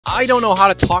I don't know how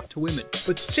to talk to women.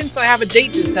 But since I have a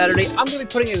date this Saturday, I'm going to be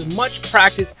putting as much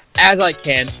practice as I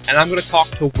can, and I'm going to talk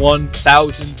to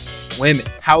 1,000 women.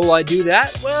 How will I do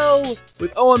that? Well,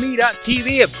 with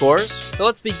OME.TV, of course. So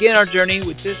let's begin our journey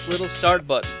with this little start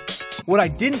button. What I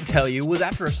didn't tell you was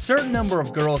after a certain number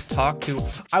of girls talked to,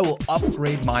 I will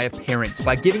upgrade my appearance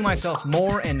by giving myself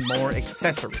more and more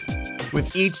accessories,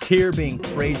 with each tier being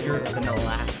crazier than the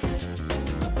last.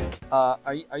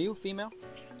 Are you a female?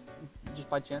 Just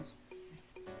by chance?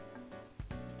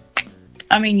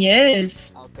 I mean,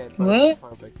 yes. Okay, perfect, What?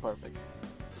 perfect.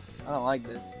 I don't like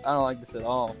this. I don't like this at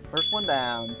all. First one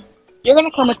down. You're gonna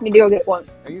come with me to go get one.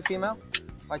 Are you female?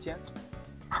 By chance?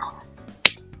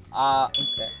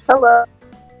 Okay. Hello.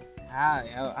 Hi,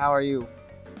 how are you?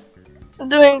 I'm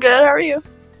doing good. How are you?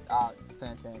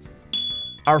 Fantastic.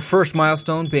 Our first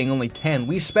milestone being only 10,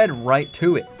 we sped right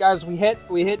to it. Guys, we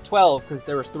hit 12 because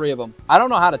there was 3 of them. I don't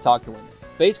know how to talk to women.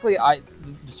 Basically,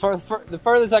 the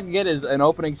furthest I can get is an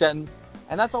opening sentence,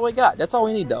 and that's all we got. That's all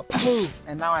we need, though. Move,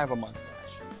 and now I have a mustache.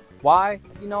 Why?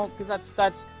 You know, because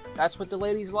that's what the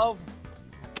ladies love.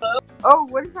 Oh,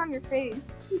 what is on your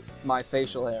face? My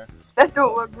facial hair. That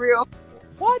don't look real.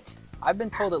 What? I've been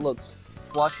told it looks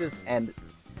flushes and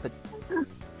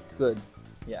good.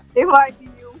 Yeah. They lied to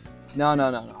you. No.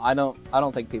 I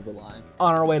don't think people lie.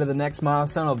 On our way to the next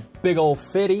milestone of big old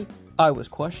fitty, I was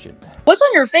questioned. What's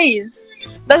on your face?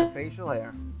 That's Facial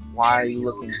hair. Why are you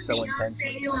looking so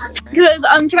intense? because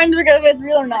I'm trying to figure out if it's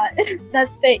real or not.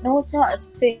 That's fake. No, it's not. It's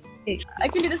fake. I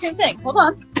can do the same thing. Hold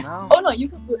on. No. Oh no, you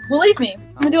can believe me.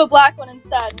 I'm gonna do a black one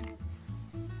instead.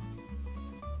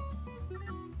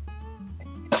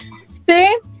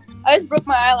 See? I just broke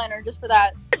my eyeliner just for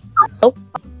that. Oh.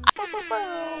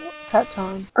 Hat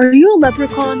time. Are you a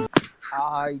leprechaun?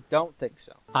 I don't think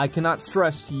so. I cannot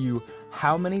stress to you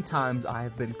how many times I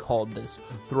have been called this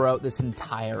throughout this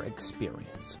entire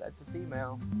experience. That's a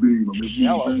female.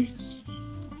 Hello.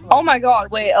 Oh my god,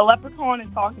 wait, a leprechaun is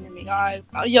talking to me, guys.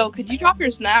 Yo, could you drop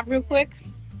your snap real quick?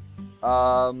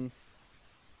 Why?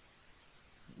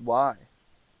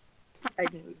 I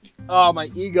do. Oh, my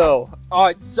ego. Oh,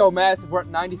 it's so massive. We're at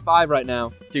 95 right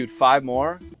now. Dude, 5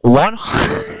 more?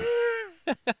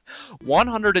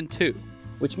 102.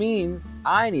 Which means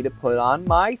I need to put on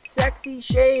my sexy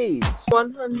shades.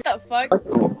 100. What the fuck?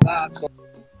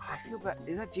 I feel bad.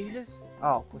 Is that Jesus?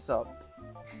 Oh, what's up?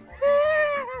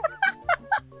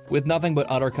 With nothing but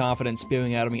utter confidence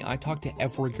spewing out of me, I talk to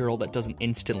every girl that doesn't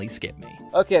instantly skip me.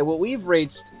 Okay, well, we've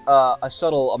reached a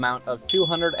subtle amount of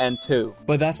 202.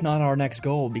 But that's not our next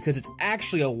goal, because it's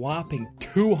actually a whopping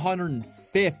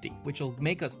 250, which will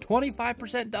make us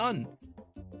 25% done.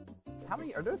 How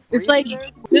many? Are there 3? It's like,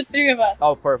 there's 3 of us.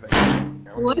 Oh, perfect.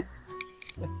 What? Is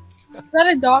that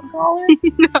a dog collar?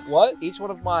 What? Each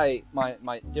one of my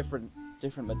different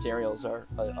materials are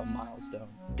a milestone.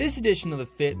 This edition of the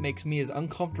fit makes me as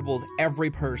uncomfortable as every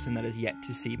person that is yet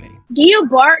to see me. Do you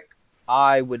bark?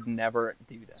 I would never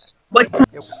do that. What?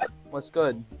 What's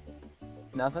good?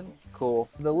 Nothing? Cool.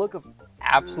 The look of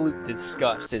absolute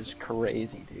disgust is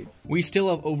crazy, dude. We still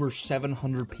have over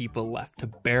 700 people left to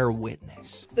bear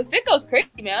witness. The fit goes crazy,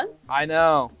 man. I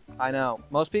know.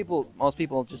 Most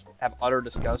people just have utter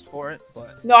disgust for it,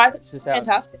 but No, I think it's it's just how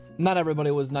fantastic. not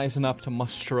everybody was nice enough to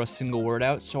muster a single word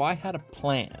out, so I had a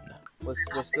plan.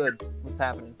 What's good? What's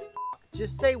happening?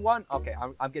 Just say one. Okay,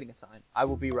 I'm getting a sign. I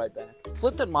will be right back.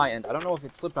 Flipped on my end. I don't know if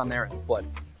it flipped on their end, but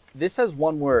this has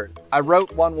 1 word. I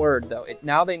wrote 1 word, though.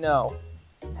 Now they know.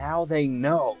 Now they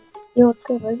know. Yo, what's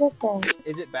good? What does that say?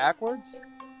 Is it backwards?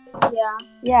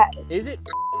 Yeah. Is it?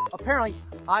 Apparently,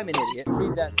 I'm an idiot.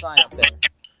 Read that sign up there.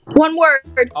 1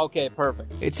 word. Okay,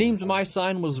 perfect. It seems my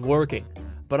sign was working,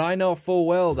 but I know full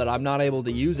well that I'm not able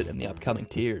to use it in the upcoming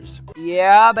tiers.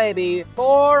 Yeah, baby.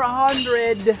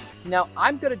 400. Now,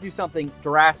 I'm going to do something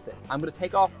drastic. I'm going to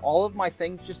take off all of my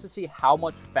things just to see how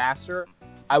much faster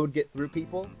I would get through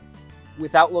people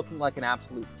without looking like an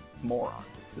absolute moron.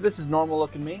 So this is normal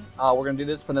looking me. We're going to do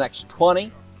this for the next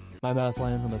 20. My mouse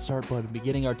lands on the start button,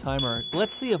 beginning our timer.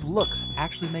 Let's see if looks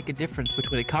actually make a difference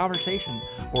between a conversation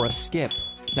or a skip.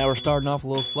 Now we're starting off a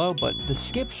little slow, but the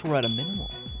skips were at a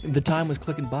minimal. The time was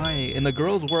clicking by, and the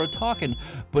girls were talking,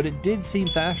 but it did seem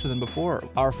faster than before.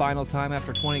 Our final time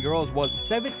after 20 girls was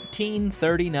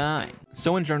 17:39.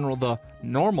 So in general, the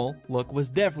normal look was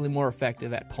definitely more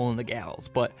effective at pulling the gals,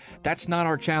 but that's not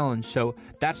our challenge, so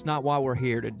that's not what we're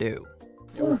here to do.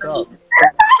 Yo, what's up?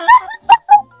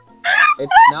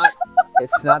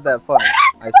 It's not that funny,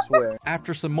 I swear.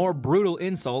 After some more brutal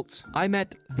insults, I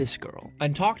met this girl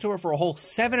and talked to her for a whole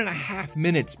 7.5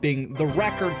 minutes, being the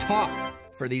record talk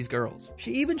for these girls.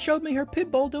 She even showed me her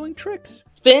pit bull doing tricks.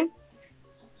 Spin.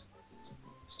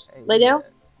 Hey, Lay down.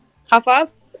 High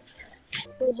five.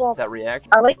 What's up? That reaction.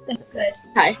 I like them. Good.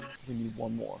 Hi. We need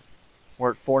one more.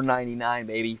 We're at $4.99,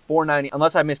 baby. $4.90.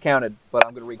 Unless I miscounted, but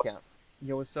I'm gonna recount.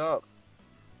 Yo, what's up?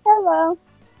 Hello.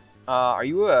 Are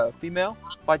you a female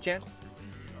by chance?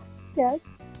 Yes.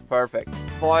 Perfect.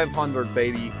 500,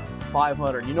 baby.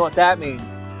 500. You know what that means?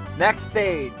 Next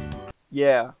stage.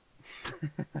 Yeah.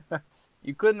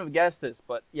 You couldn't have guessed this,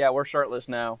 but yeah, we're shirtless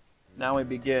now. Now we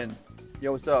begin.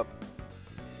 Yo, what's up?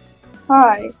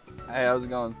 Hi. Hey, how's it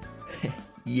going?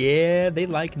 Yeah, they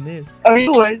liking this. Are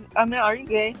you are you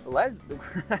gay?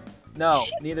 No,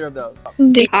 neither of those.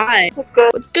 Hi. What's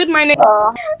good? What's good, my name?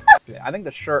 I think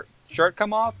the shirt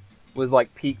come off was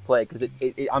like peak play because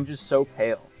I'm just so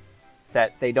pale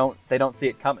that they don't see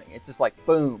it coming. It's just like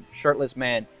boom, shirtless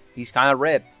man. He's kind of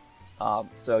ripped.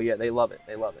 So yeah, they love it.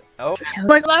 They love it. Oh,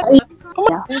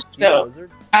 Yeah.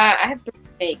 lizard. I have 3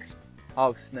 snakes.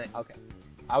 Oh, snake. Okay,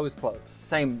 I was close.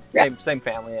 Same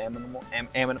family.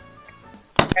 Aminal.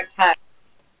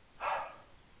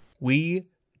 We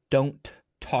don't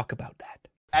talk about that.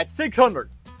 At 600,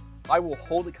 I will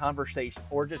hold a conversation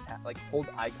or just hold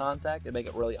eye contact and make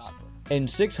it really awkward. In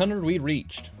 600, we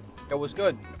reached. It was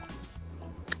good.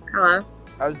 Hello.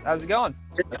 How's it going?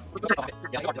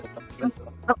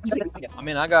 I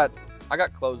mean, I got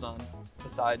clothes on.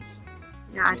 Besides.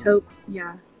 Yeah, I'd hope.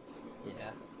 Yeah.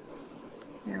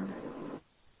 Yeah.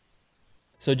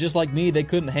 So just like me, they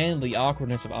couldn't handle the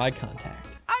awkwardness of eye contact.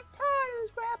 I'm tired of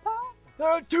this, Grandpa.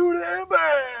 They're too damn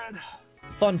bad.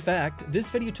 Fun fact, this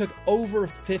video took over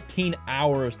 15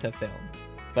 hours to film.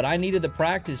 But I needed the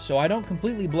practice so I don't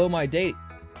completely blow my date.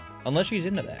 Unless she's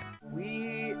into that.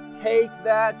 We take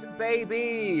that,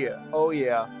 baby. Oh,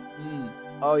 yeah.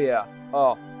 Oh, yeah.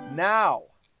 Oh, now.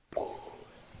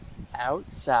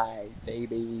 Outside,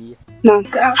 baby.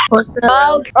 What's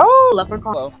up? Oh.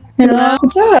 Leprechaun. Hello. Hello.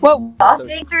 What's up? What?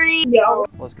 Victory. Yo.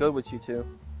 What's good with you two?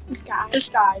 The sky.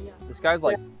 Yeah. This guy's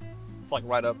like, it's like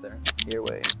right up there. Here,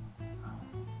 wait.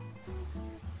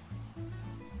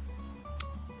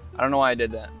 I don't know why I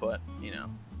did that, but, you know.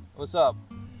 What's up?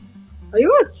 Are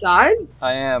you outside?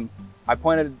 I am. I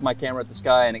pointed my camera at the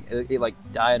sky and it like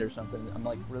died or something. I'm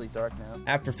like really dark now.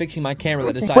 After fixing my camera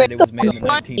that decided it was made in the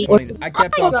 1920s, I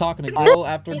kept on talking to girl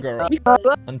after girl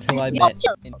until I met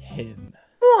him.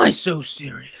 Why so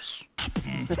serious?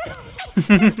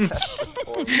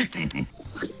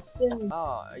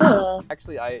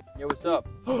 Actually, yo, what's up?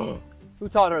 Who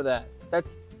taught her that?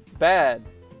 That's bad.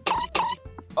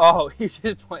 Oh, he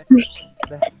just went.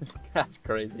 That's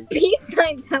crazy. Peace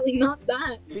sign, Telly, not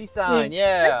that. Peace sign,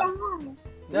 yeah.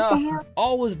 No.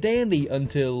 All was dandy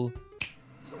until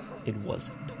it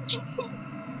wasn't.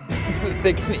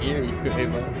 They can hear you,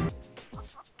 Ava.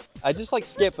 I just like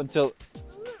skip until.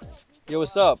 Yo,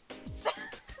 what's up?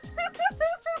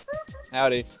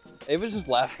 Howdy. Ava's just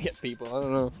laughing at people. I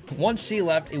don't know. Once she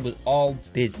left, it was all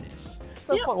business.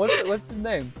 So fun. What's his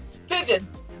name? Pigeon.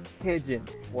 Pigeon.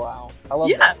 Wow. I love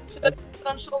Yeah. that. That's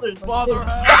on shoulders. Father,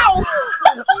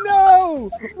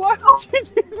 No! Why would you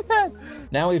do that?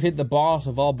 Now we've hit the boss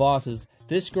of all bosses.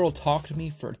 This girl talked to me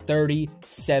for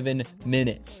 37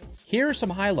 minutes. Here are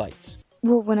some highlights.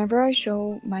 Well, whenever I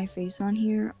show my face on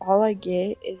here, all I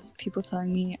get is people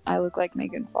telling me I look like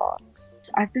Megan Fox.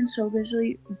 I've been so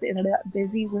busy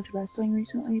with wrestling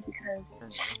recently because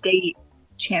of state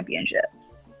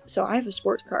championships. So I have a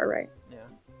sports car, right? Yeah.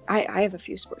 I have a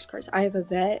few sports cars. I have a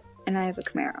Vet and I have a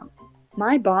Camaro.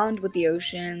 My bond with the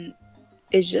ocean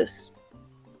is just...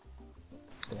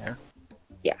 Yeah.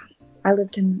 Yeah. I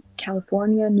lived in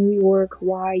California, New York,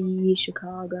 Hawaii,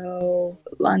 Chicago,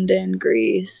 London,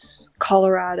 Greece,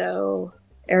 Colorado,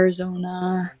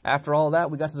 Arizona. After all that,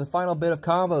 we got to the final bit of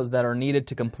combos that are needed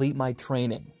to complete my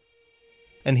training.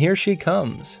 And here she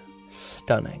comes.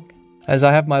 Stunning. As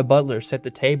I have my butler set the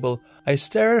table, I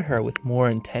stare at her with more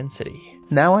intensity.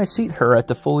 Now I seat her at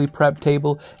the fully prepped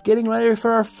table, getting ready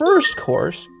for our first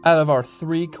course out of our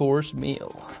 3-course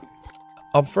meal.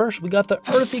 Up first, we got the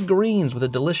earthy greens with a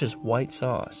delicious white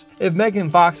sauce. If Megan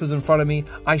Fox was in front of me,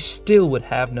 I still would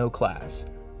have no class.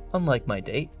 Unlike my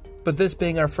date. But this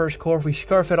being our first course, we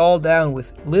scarf it all down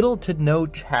with little to no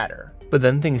chatter. But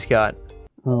then things got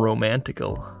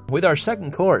romantical. With our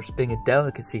second course being a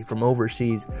delicacy from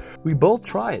overseas, we both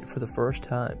try it for the first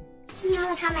time. No,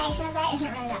 the combination of that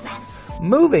isn't really that bad.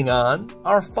 Moving on,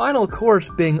 our final course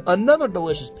being another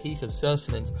delicious piece of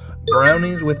sustenance,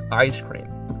 brownies with ice cream.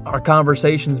 Our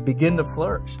conversations begin to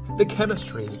flourish. The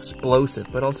chemistry is explosive,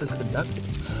 but also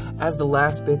conductive. As the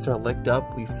last bits are licked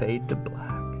up, we fade to black.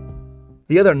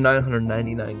 The other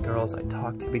 999 girls I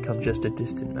talk to become just a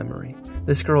distant memory.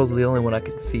 This girl is the only one I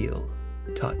can feel,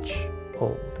 touch,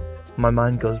 hold. My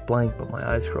mind goes blank, but my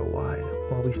eyes grow wide.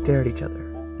 While we stare at each other,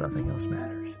 nothing else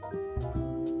matters.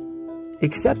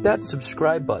 Except that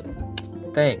subscribe button.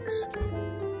 Thanks.